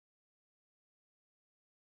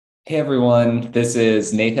Hey everyone, this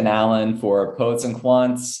is Nathan Allen for Poets and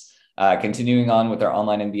Quants, continuing on with our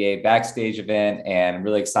Online MBA backstage event, and I'm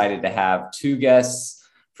really excited to have two guests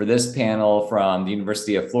for this panel from the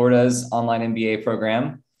University of Florida's Online MBA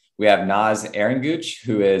program. We have Naz Aranguch,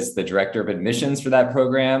 who is the Director of Admissions for that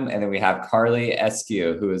program, and then we have Carly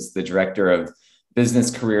Eskew, who is the Director of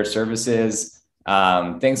Business Career Services.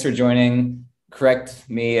 Thanks for joining. Correct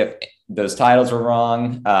me if those titles were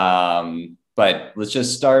wrong. But let's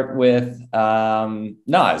just start with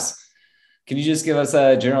Naz. Can you just give us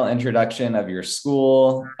a general introduction of your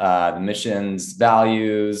school, the missions,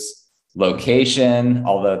 values, location,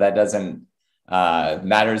 although that doesn't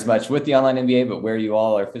matter as much with the Online MBA, but where you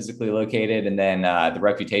all are physically located, and then the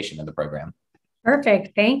reputation of the program.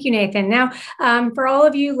 Perfect. Thank you, Nathan. Now, for all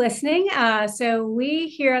of you listening, so we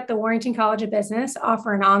here at the Warrington College of Business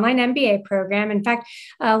offer an online MBA program. In fact,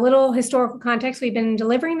 a little historical context, we've been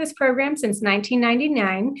delivering this program since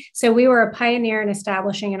 1999. So we were a pioneer in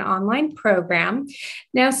establishing an online program.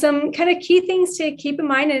 Now, some kind of key things to keep in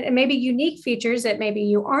mind and maybe unique features that maybe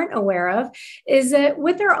you aren't aware of is that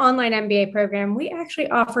with our online MBA program, we actually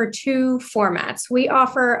offer two formats. We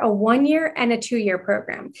offer a 1-year and a 2-year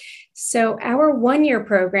program. So our 1-year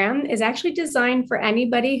program is actually designed for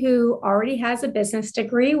anybody who already has a business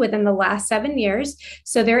degree within the last 7 years.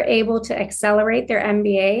 So they're able to accelerate their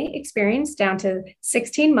MBA experience down to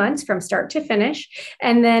 16 months from start to finish.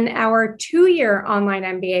 And then our 2-year online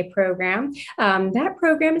MBA program, that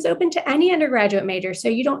program is open to any undergraduate major. So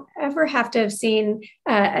you don't ever have to have seen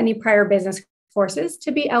any prior business courses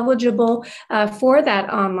to be eligible for that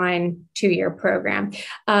online 2-year program.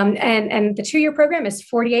 And the 2-year program is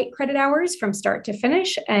 48 credit hours from start to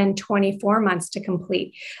finish and 24 months to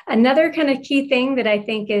complete. Another kind of key thing that I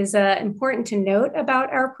think is important to note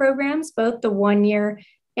about our programs, both the 1-year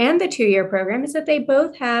and the 2-year program, is that they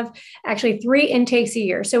both have actually 3 intakes a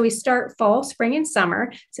year. So we start fall, spring, and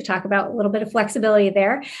summer. So talk about a little bit of flexibility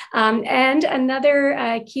there. And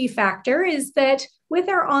another key factor is that with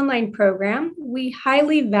our online program, we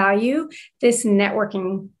highly value this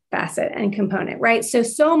networking facet and component, right?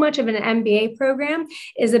 So much of an MBA program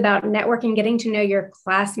is about networking, getting to know your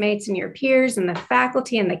classmates and your peers and the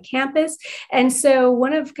faculty and the campus. And so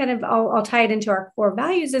one of I'll tie it into our core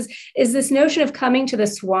values is this notion of coming to the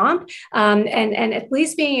swamp and at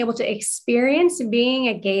least being able to experience being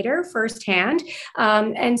a Gator firsthand.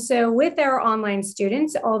 And so with our online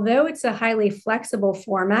students, although it's a highly flexible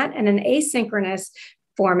format and an asynchronous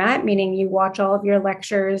format, meaning you watch all of your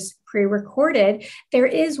lectures pre-recorded, there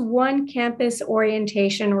is one campus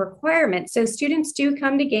orientation requirement. So students do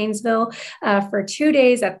come to Gainesville for 2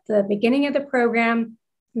 days at the beginning of the program.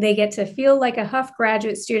 They get to feel like a Huff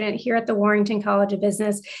graduate student here at the Warrington College of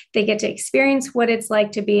Business. They get to experience what it's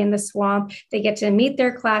like to be in the swamp. They get to meet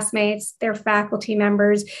their classmates, their faculty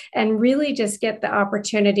members, and really just get the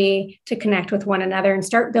opportunity to connect with one another and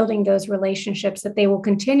start building those relationships that they will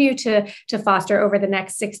continue to foster over the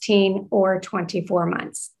next 16 or 24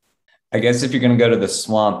 months. I guess if you're going to go to the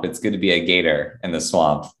swamp, it's good to be a Gator in the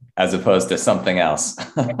swamp as opposed to something else.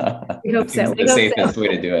 We hope so. The safest way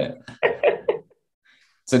to do it.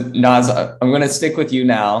 So Naz, I'm going to stick with you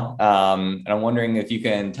now. And I'm wondering if you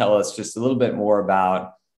can tell us just a little bit more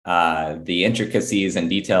about the intricacies and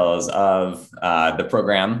details of the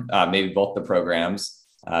program, maybe both the programs.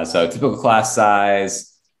 So typical class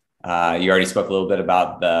size, you already spoke a little bit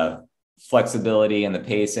about the flexibility and the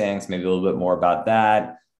pacings, maybe a little bit more about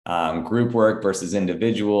that, group work versus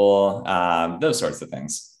individual, those sorts of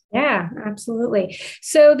things. Yeah, absolutely.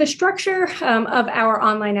 So the structure of our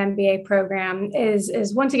online MBA program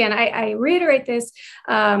is once again, I reiterate this,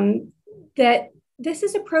 that this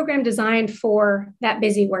is a program designed for that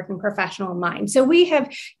busy working professional in mind. So we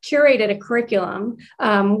have curated a curriculum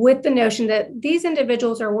with the notion that these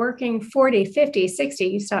individuals are working 40, 50, 60,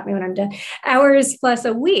 you stop me when I'm done, hours plus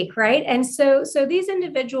a week, right? And so these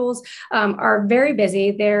individuals are very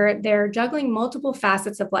busy. They're juggling multiple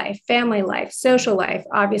facets of life, family life, social life,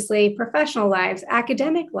 obviously professional lives,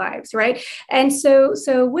 academic lives, right? And so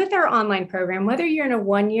with our online program, whether you're in a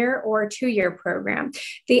 1-year or a 2-year program,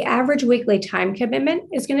 the average weekly time commitment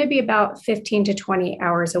is going to be about 15 to 20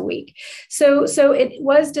 hours a week. So it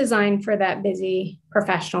was designed for that busy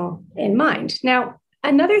professional in mind. Now,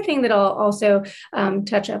 another thing that I'll also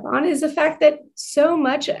touch up on is the fact that so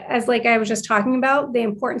much, as like I was just talking about, the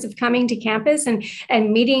importance of coming to campus and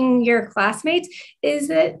meeting your classmates, is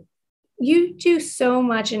that you do so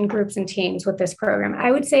much in groups and teams with this program.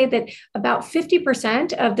 I would say that about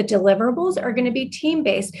 50% of the deliverables are going to be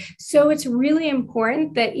team-based. So it's really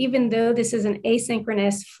important that even though this is an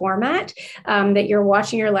asynchronous format, that you're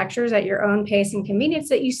watching your lectures at your own pace and convenience,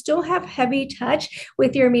 that you still have heavy touch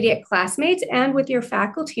with your immediate classmates and with your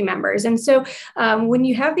faculty members. And so when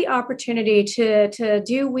you have the opportunity to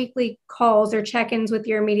do weekly calls or check-ins with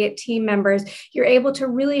your immediate team members, you're able to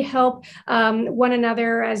really help one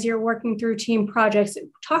another as you're working through team projects.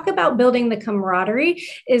 Talk about building the camaraderie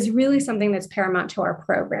is really something that's paramount to our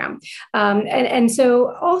program. And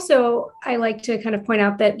so also I like to kind of point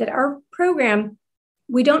out that our program,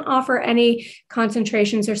 we don't offer any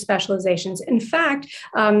concentrations or specializations. In fact,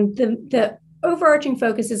 the overarching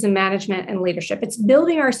focus is in management and leadership. It's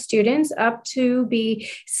building our students up to be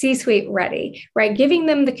C-suite ready, right? Giving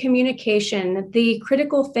them the communication, the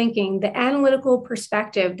critical thinking, the analytical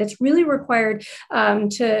perspective that's really required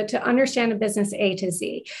to understand a business A to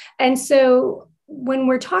Z. And so when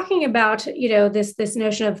we're talking about, this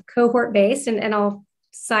notion of cohort based, and I'll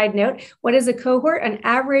side note, what is a cohort? An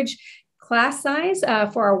average class size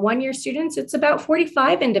for our one-year students, it's about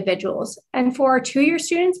 45 individuals. And for our two-year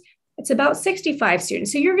students, it's about 65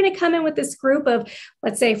 students. So you're going to come in with this group of,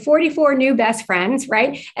 let's say, 44 new best friends,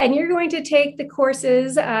 right? And you're going to take the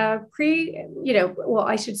courses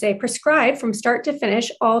prescribed from start to finish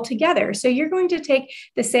all together. So you're going to take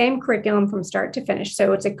the same curriculum from start to finish.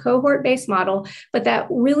 So it's a cohort-based model, but that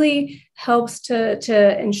really helps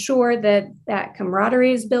to ensure that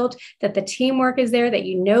camaraderie is built, that the teamwork is there, that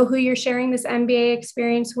you know who you're sharing this MBA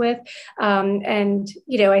experience with.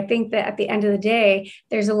 I think that at the end of the day,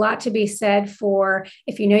 there's a lot to be said for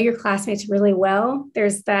if you know your classmates really well,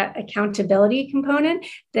 there's that accountability component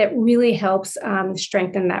that really helps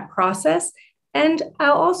strengthen that process. And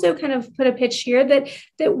I'll also kind of put a pitch here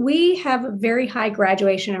that we have a very high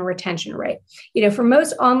graduation and retention rate. For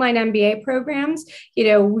most online MBA programs,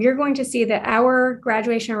 we're going to see that our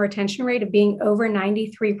graduation and retention rate of being over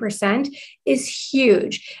 93% is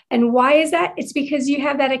huge. And why is that? It's because you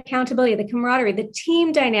have that accountability, the camaraderie, the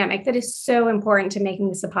team dynamic that is so important to making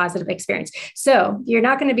this a positive experience. So you're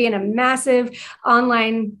not going to be in a massive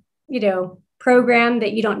online, program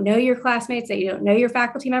that you don't know your classmates, that you don't know your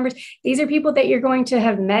faculty members. These are people that you're going to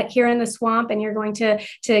have met here in the swamp, and you're going to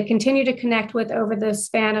continue to connect with over the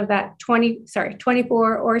span of that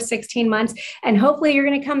 24 or 16 months. And hopefully you're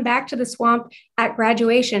going to come back to the swamp at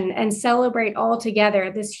graduation and celebrate all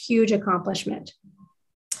together this huge accomplishment.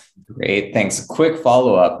 Great, thanks. A quick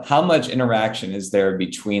follow-up. How much interaction is there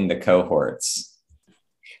between the cohorts?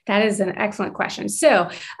 That is an excellent question. So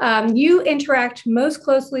you interact most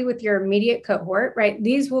closely with your immediate cohort, right?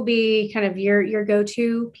 These will be kind of your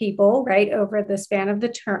go-to people, right, over the span of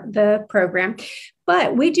the program.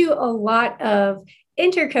 But we do a lot of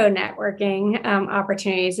intercode networking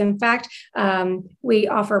opportunities. In fact, we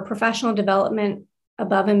offer professional development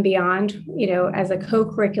above and beyond, as a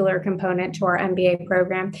co-curricular component to our MBA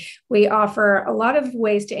program. We offer a lot of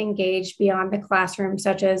ways to engage beyond the classroom,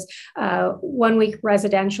 such as 1 week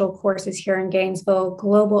residential courses here in Gainesville,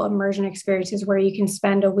 global immersion experiences where you can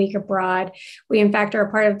spend a week abroad. We, in fact, are a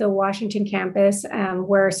part of the Washington campus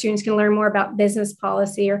where students can learn more about business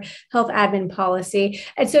policy or health admin policy.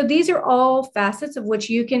 And so these are all facets of which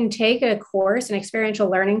you can take a course, an experiential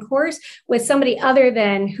learning course, with somebody other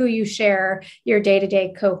than who you share your day-to-day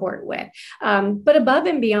cohort with. But above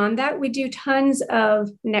and beyond that, we do tons of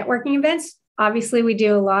networking events. Obviously, we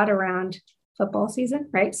do a lot around football season,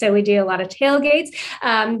 right? So we do a lot of tailgates,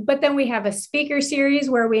 but then we have a speaker series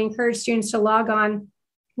where we encourage students to log on,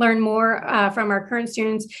 learn more from our current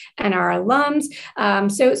students and our alums.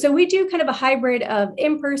 So we do kind of a hybrid of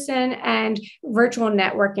in-person and virtual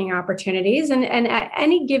networking opportunities. And at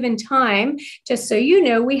any given time, just so you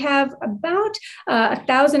know, we have about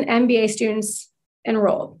 1,000 MBA students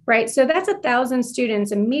enrolled, right? So that's 1,000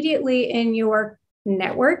 students immediately in your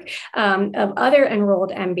network of other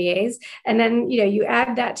enrolled MBAs. And then, you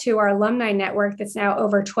add that to our alumni network that's now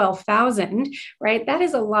over 12,000, right? That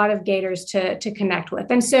is a lot of gators to connect with.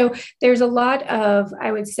 And so there's a lot of,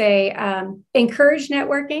 I would say, encouraged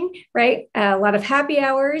networking, right? A lot of happy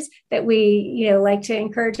hours that we, like to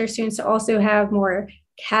encourage our students to also have more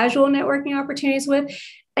casual networking opportunities with.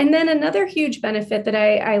 And then another huge benefit that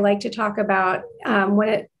I like to talk about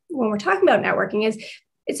when we're talking about networking is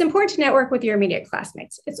it's important to network with your immediate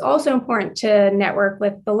classmates. It's also important to network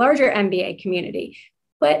with the larger MBA community.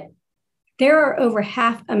 But there are over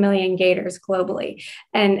 500,000 Gators globally.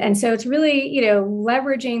 And so it's really,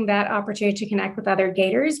 leveraging that opportunity to connect with other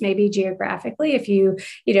Gators, maybe geographically, if you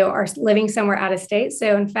are living somewhere out of state.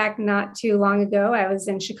 So in fact, not too long ago, I was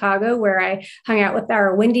in Chicago where I hung out with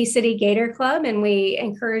our Windy City Gator Club, and we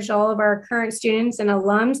encouraged all of our current students and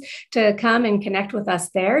alums to come and connect with us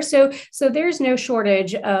there. So there's no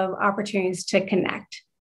shortage of opportunities to connect.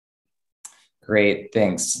 Great,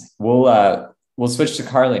 thanks. We'll switch to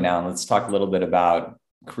Carly now, and let's talk a little bit about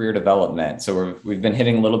career development. So we've been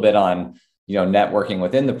hitting a little bit on networking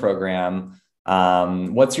within the program.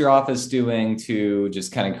 What's your office doing to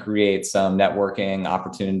just kind of create some networking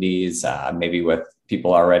opportunities, maybe with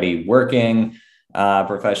people already working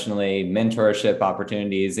professionally, mentorship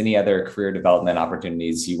opportunities, any other career development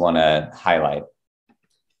opportunities you want to highlight?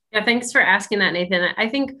 Yeah, thanks for asking that, Nathan. I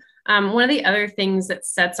think one of the other things that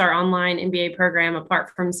sets our online MBA program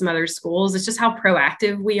apart from some other schools is just how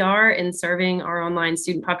proactive we are in serving our online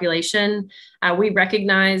student population. We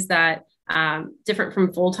recognize that different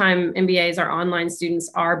from full-time MBAs, our online students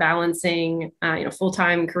are balancing,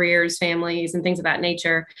 full-time careers, families, and things of that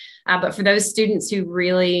nature. But for those students who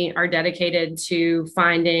really are dedicated to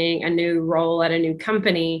finding a new role at a new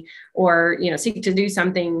company, or seek to do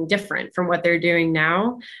something different from what they're doing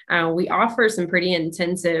now, we offer some pretty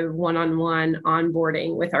intensive one-on-one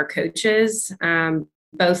onboarding with our coaches.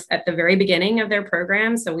 Both at the very beginning of their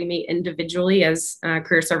program. So we meet individually as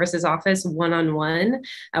Career Services Office one-on-one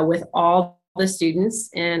with all the students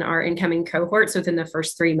in our incoming cohorts within the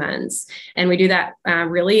first 3 months. And we do that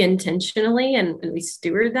really intentionally, and we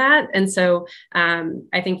steward that. And so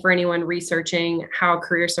I think for anyone researching how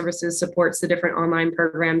Career Services supports the different online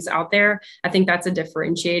programs out there, I think that's a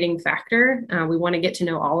differentiating factor. We want to get to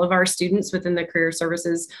know all of our students within the Career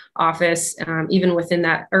Services Office, even within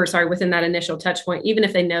that initial touch point, even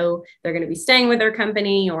if they know they're going to be staying with their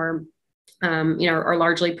company or are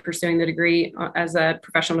largely pursuing the degree as a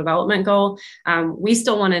professional development goal. We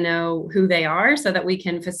still want to know who they are so that we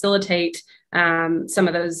can facilitate some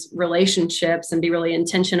of those relationships and be really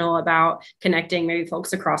intentional about connecting maybe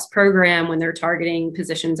folks across program when they're targeting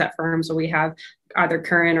positions at firms where we have either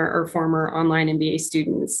current or former online MBA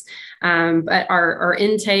students. But our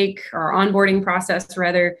intake, our onboarding process,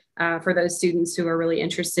 rather, for those students who are really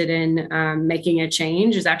interested in making a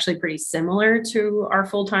change is actually pretty similar to our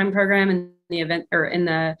full-time program in the event, or in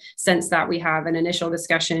the sense that we have an initial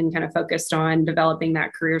discussion kind of focused on developing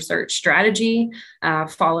that career search strategy,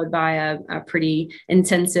 followed by a pretty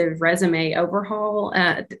intensive resume overhaul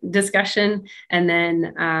discussion, and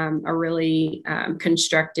then a really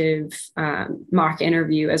constructive mock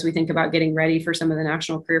interview as we think about getting ready for some of the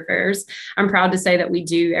national career fairs. I'm proud to say that we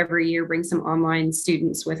do every year bring some online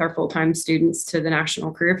students with our full-time students to the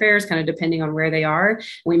national career fairs, kind of depending on where they are.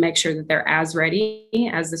 We make sure that they're as ready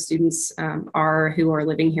as the students are who are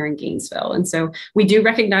living here in Gainesville. And so we do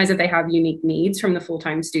recognize that they have unique needs from the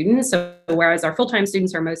full-time students. So whereas our full-time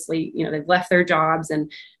students are mostly, they've left their jobs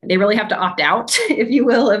and they really have to opt out, if you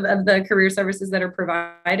will, of the career services that are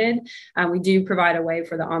provided, we do provide a way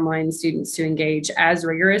for the online students to engage as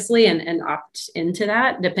rigorously and opt into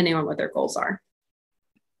that, depending on what their goals are.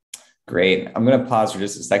 Great. I'm going to pause for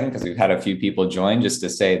just a second because we've had a few people join, just to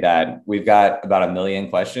say that we've got about 1 million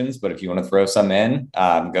questions, but if you want to throw some in,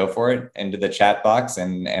 go for it into the chat box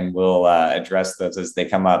and we'll address those as they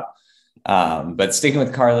come up. But sticking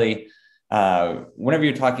with Carly, whenever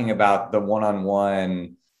you're talking about the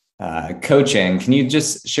one-on-one coaching, can you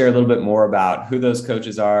just share a little bit more about who those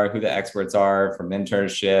coaches are, who the experts are for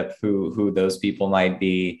mentorship, who those people might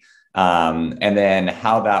be, and then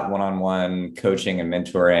how that one-on-one coaching and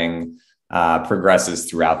mentoring progresses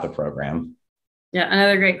throughout the program? Yeah,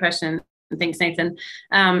 another great question. Thanks, Nathan.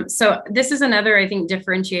 So this is another, I think,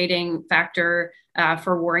 differentiating factor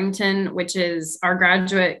for Warrington, which is our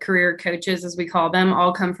graduate career coaches, as we call them,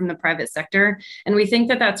 all come from the private sector. And we think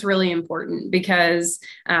that that's really important because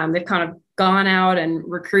they've kind of gone out and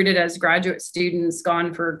recruited as graduate students,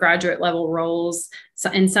 gone for graduate level roles. So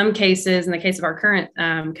in some cases, in the case of our current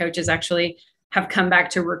coaches, actually have come back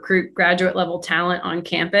to recruit graduate level talent on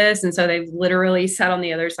campus. And so they've literally sat on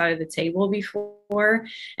the other side of the table before.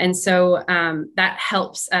 And so that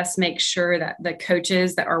helps us make sure that the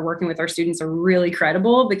coaches that are working with our students are really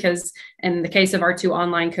credible, because in the case of our 2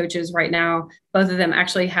 online coaches right now, both of them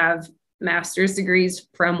actually have master's degrees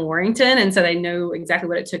from Warrington. And so they know exactly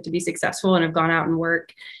what it took to be successful and have gone out and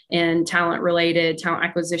work in talent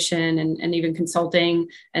acquisition and even consulting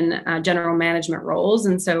and general management roles.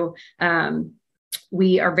 And so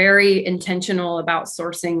we are very intentional about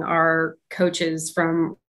sourcing our coaches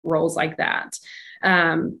from roles like that.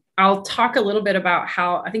 I'll talk a little bit about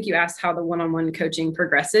how, I think you asked how the one-on-one coaching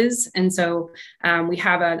progresses. And so we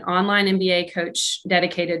have an online MBA coach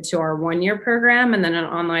dedicated to our 1-year program, and then an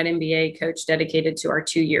online MBA coach dedicated to our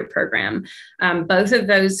 2-year program. Both of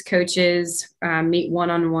those coaches meet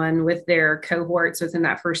one-on-one with their cohorts within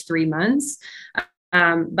that first 3 months.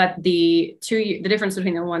 But the difference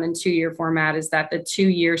between the 1 and 2-year format is that the 2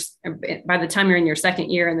 years, by the time you're in your 2nd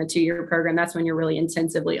year in the 2-year program, that's when you're really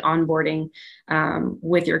intensively onboarding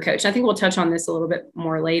with your coach. I think we'll touch on this a little bit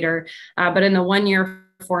more later, but in the 1-year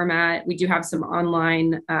format, we do have some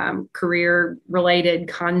online career related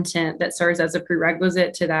content that serves as a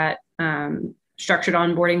prerequisite to that structured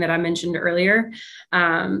onboarding that I mentioned earlier.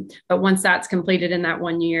 But once that's completed in that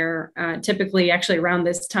 1 year, typically actually around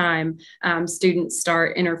this time, students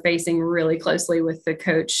start interfacing really closely with the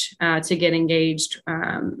coach to get engaged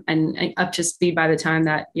and up to speed by the time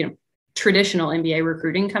that, traditional MBA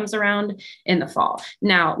recruiting comes around in the fall.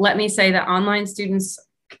 Now, let me say that online students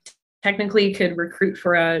technically could recruit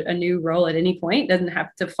for a new role at any point. Doesn't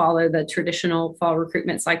have to follow the traditional fall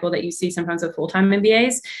recruitment cycle that you see sometimes with full-time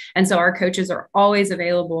MBAs. And so our coaches are always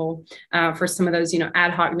available for some of those,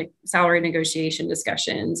 ad hoc salary negotiation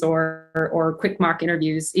discussions or quick mock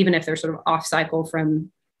interviews, even if they're sort of off cycle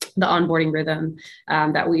from the onboarding rhythm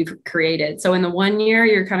that we've created. So in the 1 year,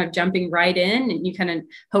 you're kind of jumping right in, and you kind of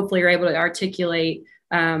hopefully are able to articulate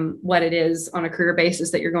what it is on a career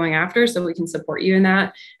basis that you're going after, so we can support you in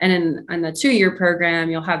that. And in the 2-year program,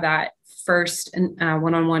 you'll have that first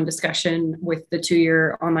one-on-one discussion with the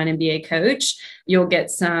 2-year online MBA coach. You'll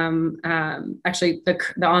get some, actually the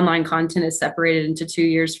online content is separated into 2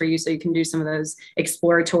 years for you. So you can do some of those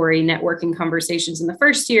exploratory networking conversations in the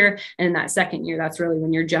 1st year. And in that 2nd year, that's really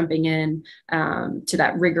when you're jumping in to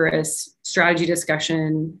that rigorous strategy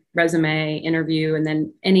discussion, resume interview, and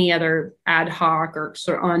then any other ad hoc or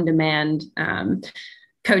sort of on-demand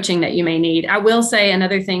coaching that you may need. I will say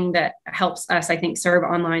another thing that helps us, I think, serve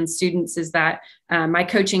online students is that my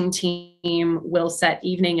coaching team will set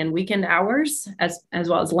evening and weekend hours as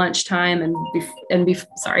well as lunchtime and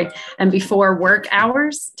before work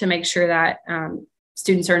hours to make sure that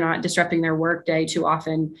students are not disrupting their work day too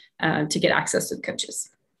often to get access to the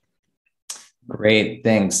coaches. Great,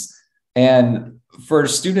 thanks. And for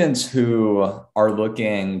students who are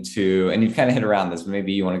looking to, and you've kind of hit around this,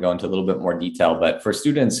 maybe you want to go into a little bit more detail, but for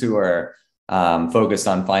students who are focused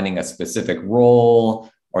on finding a specific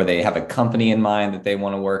role, or they have a company in mind that they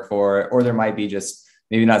want to work for, or there might be just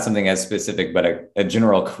maybe not something as specific, but a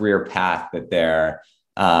general career path that they're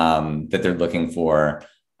looking for.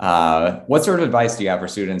 What sort of advice do you have for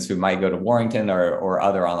students who might go to Warrington or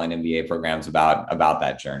other online MBA programs about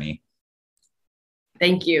that journey?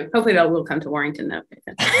 Thank you. Hopefully they will come to Warrington though.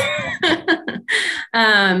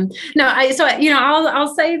 I'll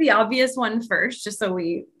say the obvious one first, just so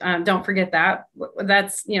we don't forget that.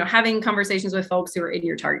 That's, having conversations with folks who are in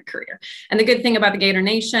your target career. And the good thing about the Gator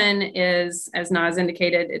Nation is, as Naz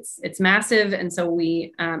indicated, it's massive. And so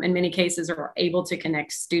we, in many cases, are able to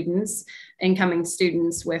connect incoming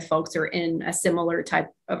students with folks who are in a similar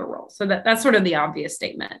type of a role. So that's sort of the obvious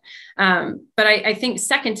statement. But I think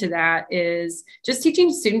second to that is just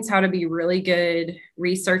teaching students how to be really good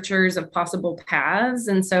researchers of possible paths.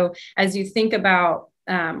 And so as you think about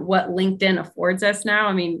what LinkedIn affords us now,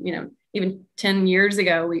 I mean, even 10 years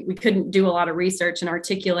ago, we couldn't do a lot of research and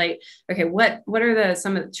articulate, okay, what are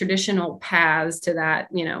some of the traditional paths to that,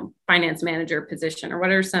 finance manager position, or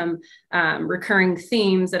what are some recurring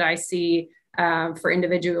themes that I see for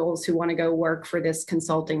individuals who want to go work for this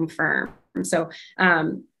consulting firm. So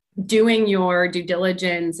doing your due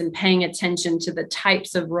diligence and paying attention to the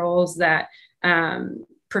types of roles that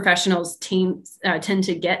professionals tend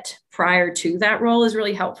to get prior to that role is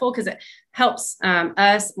really helpful, because it helps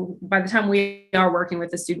us, by the time we are working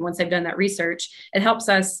with the student, once they've done that research, it helps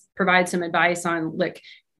us provide some advice on, look,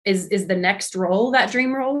 is the next role that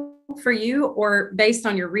dream role for you? Or based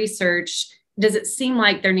on your research, does it seem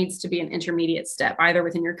like there needs to be an intermediate step, either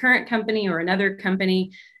within your current company or another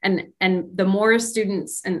company? And the more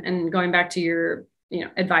students, and going back to your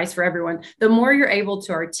advice for everyone, the more you're able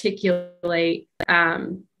to articulate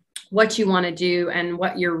what you want to do and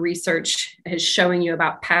what your research is showing you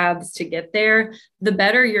about paths to get there, the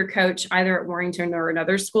better your coach, either at Warrington or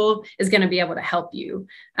another school, is going to be able to help you.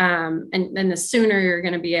 And then the sooner you're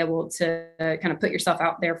going to be able to kind of put yourself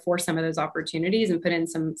out there for some of those opportunities and put in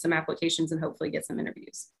some applications and hopefully get some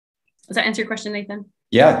interviews. Does that answer your question, Nathan?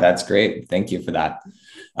 Yeah, that's great. Thank you for that.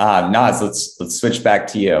 Naz, let's switch back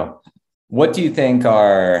to you. What do you think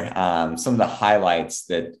are some of the highlights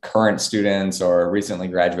that current students or recently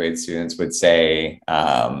graduated students would say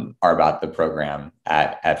are about the program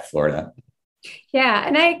at Florida? Yeah,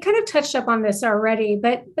 and I kind of touched up on this already,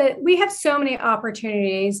 but we have so many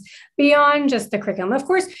opportunities beyond just the curriculum. Of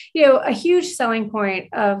course, a huge selling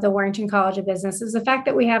point of the Warrington College of Business is the fact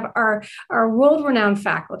that we have our world-renowned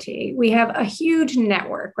faculty. We have a huge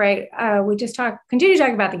network, right? We just continue to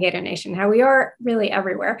talk about the Gator Nation, how we are really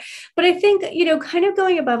everywhere. But I think, kind of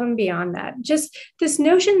going above and beyond that, just this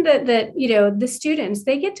notion that the students,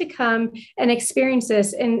 they get to come and experience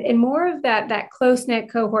this in more of that close-knit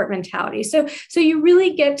cohort mentality. So you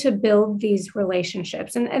really get to build these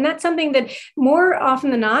relationships. And that's something that more often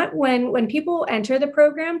than not, when people enter the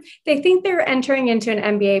program, they think they're entering into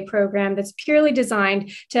an MBA program that's purely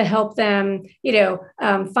designed to help them,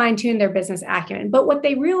 fine tune their business acumen. But what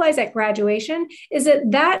they realize at graduation is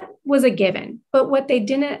that was a given. But what they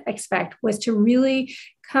didn't expect was to really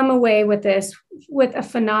come away with a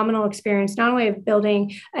phenomenal experience, not only of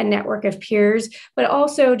building a network of peers, but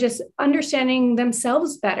also just understanding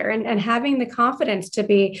themselves better and having the confidence to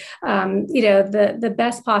be, the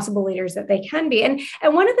best possible leaders that they can be. And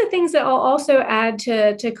one of the things that I'll also add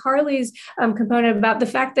to Carly's component about the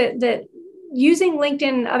fact that using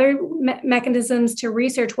LinkedIn and other mechanisms to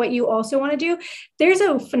research what you also want to do, there's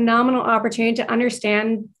a phenomenal opportunity to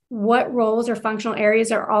understand what roles or functional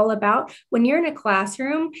areas are all about when you're in a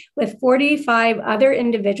classroom with 45 other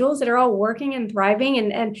individuals that are all working and thriving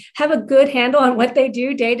and have a good handle on what they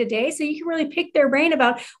do day to day. So you can really pick their brain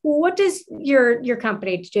about, well, what does your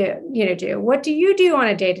company do? What do you do on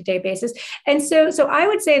a day-to-day basis? And so I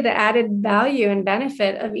would say the added value and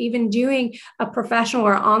benefit of even doing a professional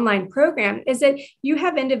or online program is that you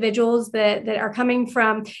have individuals that are coming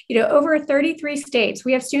from, over 33 states.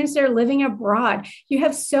 We have students that are living abroad. You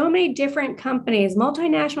have so many different companies,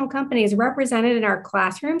 multinational companies represented in our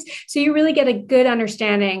classrooms. So you really get a good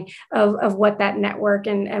understanding of what that network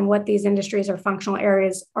and what these industries or functional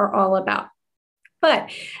areas are all about.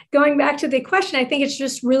 But going back to the question, I think it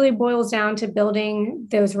just really boils down to building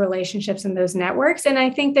those relationships and those networks. And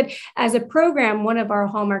I think that as a program, one of our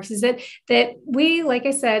hallmarks is that we, like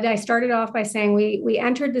I said, I started off by saying we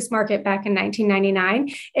entered this market back in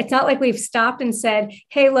 1999. It's not like we've stopped and said,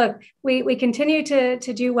 hey, look, we continue to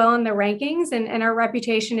do well in the rankings and our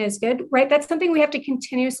reputation is good, right? That's something we have to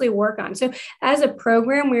continuously work on. So as a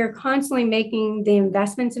program, we are constantly making the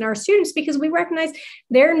investments in our students because we recognize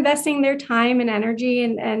they're investing their time and energy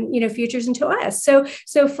and futures into us. So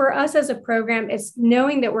for us as a program, it's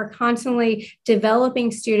knowing that we're constantly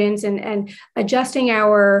developing students and adjusting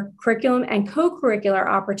our curriculum and co-curricular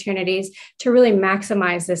opportunities to really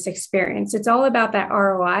maximize this experience. It's all about that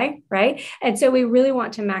ROI, right? And so we really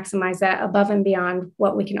want to maximize that above and beyond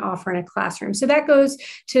what we can offer in a classroom. So that goes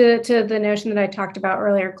to the notion that I talked about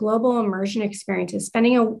earlier, global immersion experiences,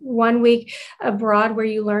 spending a 1 week abroad where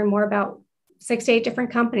you learn more about 6 to 8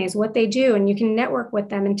 different companies, what they do, and you can network with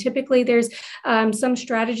them. And typically there's some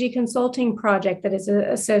strategy consulting project that is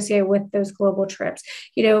associated with those global trips.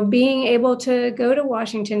 Being able to go to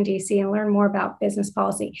Washington, D.C. and learn more about business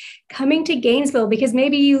policy. Coming to Gainesville, because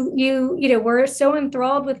maybe you were so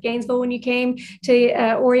enthralled with Gainesville when you came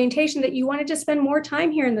to orientation that you wanted to spend more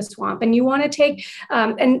time here in the swamp and you want to take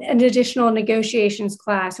an additional negotiations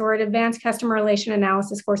class or an advanced customer relation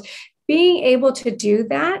analysis course. Being able to do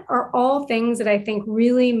that are all things that I think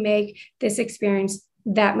really make this experience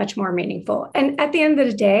that much more meaningful. And at the end of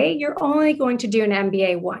the day, you're only going to do an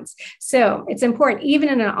MBA once. So it's important, even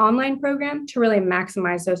in an online program, to really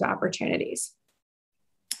maximize those opportunities.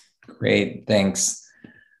 Great, thanks.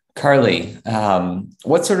 Carly,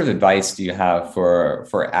 what sort of advice do you have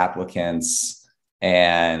for applicants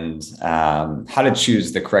and how to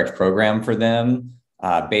choose the correct program for them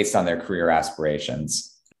based on their career aspirations?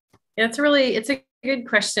 It's a good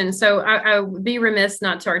question. So I would be remiss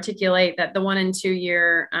not to articulate that the 1 and 2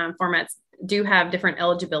 year formats do have different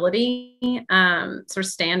eligibility sort of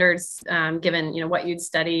standards given, what you've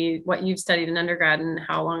studied in undergrad and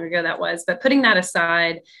how long ago that was. But putting that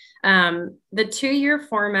aside, the 2 year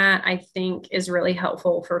format, I think, is really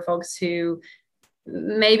helpful for folks who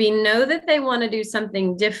maybe know that they want to do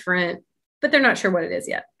something different, but they're not sure what it is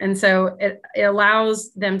yet. And so it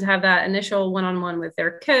allows them to have that initial one-on-one with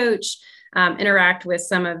their coach, interact with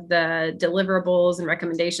some of the deliverables and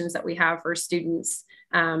recommendations that we have for students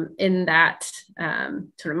in that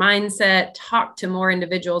sort of mindset, talk to more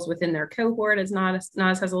individuals within their cohort, as Naz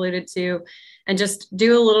has alluded to, and just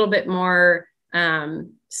do a little bit more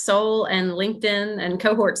soul and LinkedIn and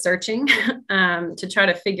cohort searching to try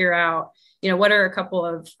to figure out what are a couple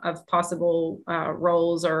of possible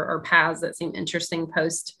roles or paths that seem interesting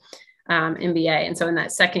post MBA. And so in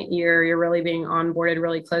that second year, you're really being onboarded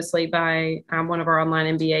really closely by one of our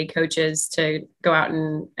online MBA coaches to go out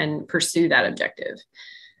and pursue that objective.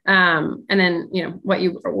 And then, what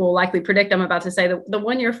you will likely predict I'm about to say, the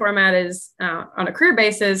 1 year format is on a career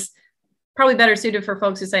basis, probably better suited for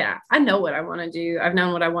folks who say, I know what I want to do. I've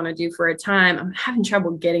known what I want to do for a time. I'm having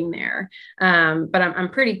trouble getting there. But I'm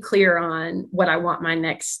pretty clear on what I want my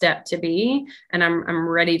next step to be. And I'm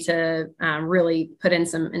ready to really put in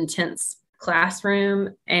some intense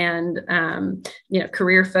classroom and,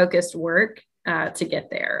 career focused work to get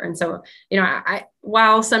there. And so,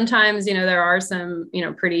 while sometimes, there are some,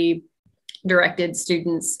 pretty directed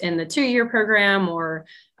students in the 2 year program or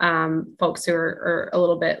folks who are a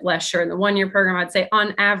little bit less sure in the 1 year program, I'd say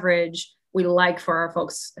on average, we like for our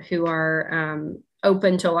folks who are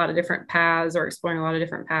open to a lot of different paths or exploring a lot of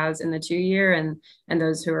different paths in the 2 year and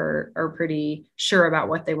those who are pretty sure about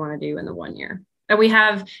what they want to do in the 1 year.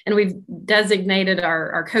 And we've designated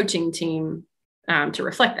our coaching team to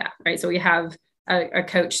reflect that, right? So we have a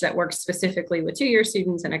coach that works specifically with 2 year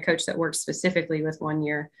students and a coach that works specifically with 1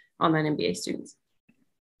 year online MBA students.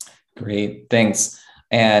 Great, thanks.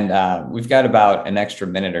 And we've got about an extra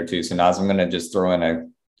minute or two. So Naz, I'm going to just throw in a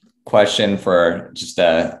question for just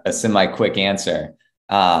a semi-quick answer.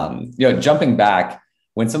 Jumping back,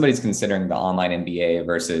 when somebody's considering the online MBA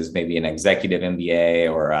versus maybe an executive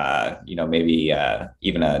MBA or, maybe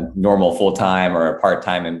even a normal full-time or a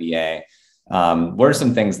part-time MBA, what are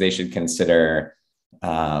some things they should consider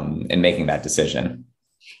in making that decision?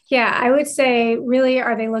 Yeah, I would say, really,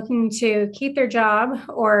 are they looking to keep their job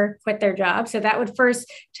or quit their job? So that would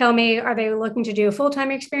first tell me, are they looking to do a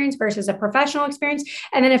full-time experience versus a professional experience?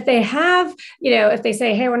 And then if they have, if they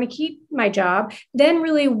say, hey, I want to keep my job, then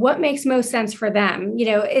really what makes most sense for them?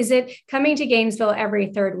 Is it coming to Gainesville every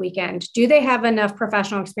third weekend? Do they have enough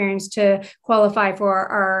professional experience to qualify for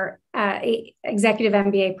our executive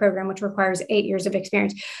MBA program, which requires 8 years of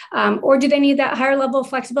experience? Or do they need that higher level of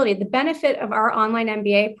flexibility? The benefit of our online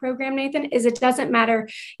MBA program, Nathan, is it doesn't matter,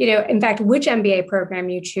 in fact, which MBA program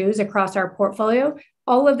you choose across our portfolio.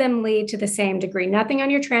 All of them lead to the same degree. Nothing on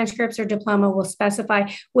your transcripts or diploma will specify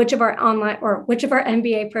which of our online or which of our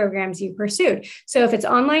MBA programs you pursued. So if it's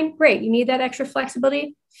online, great. You need that extra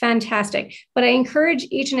flexibility. Fantastic. But I encourage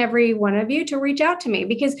each and every one of you to reach out to me,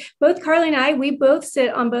 because both Carly and I, we both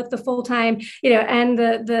sit on both the full-time, and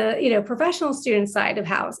the professional student side of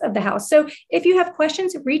the house. So if you have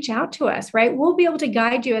questions, reach out to us, right? We'll be able to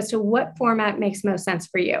guide you as to what format makes most sense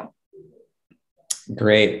for you.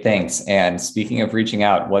 Great, thanks. And speaking of reaching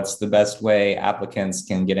out, what's the best way applicants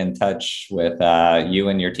can get in touch with you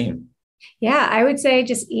and your team? Yeah, I would say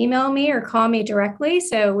just email me or call me directly.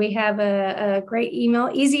 So we have a great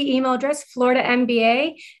easy email address,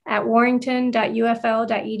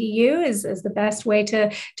 floridamba@warrington.ufl.edu is the best way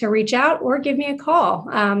to reach out, or give me a call.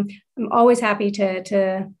 I'm always happy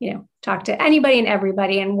to talk to anybody and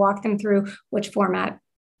everybody and walk them through which format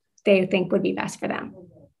they think would be best for them.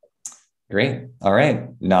 Great. All right.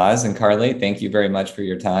 Naz and Carly, thank you very much for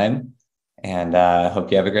your time. And hope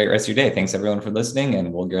you have a great rest of your day. Thanks everyone for listening.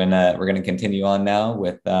 And we're gonna continue on now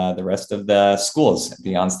with the rest of the schools,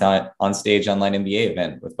 the onstage online MBA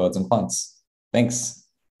event with Poets and Quants. Thanks.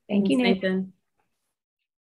 Thank you, Nathan.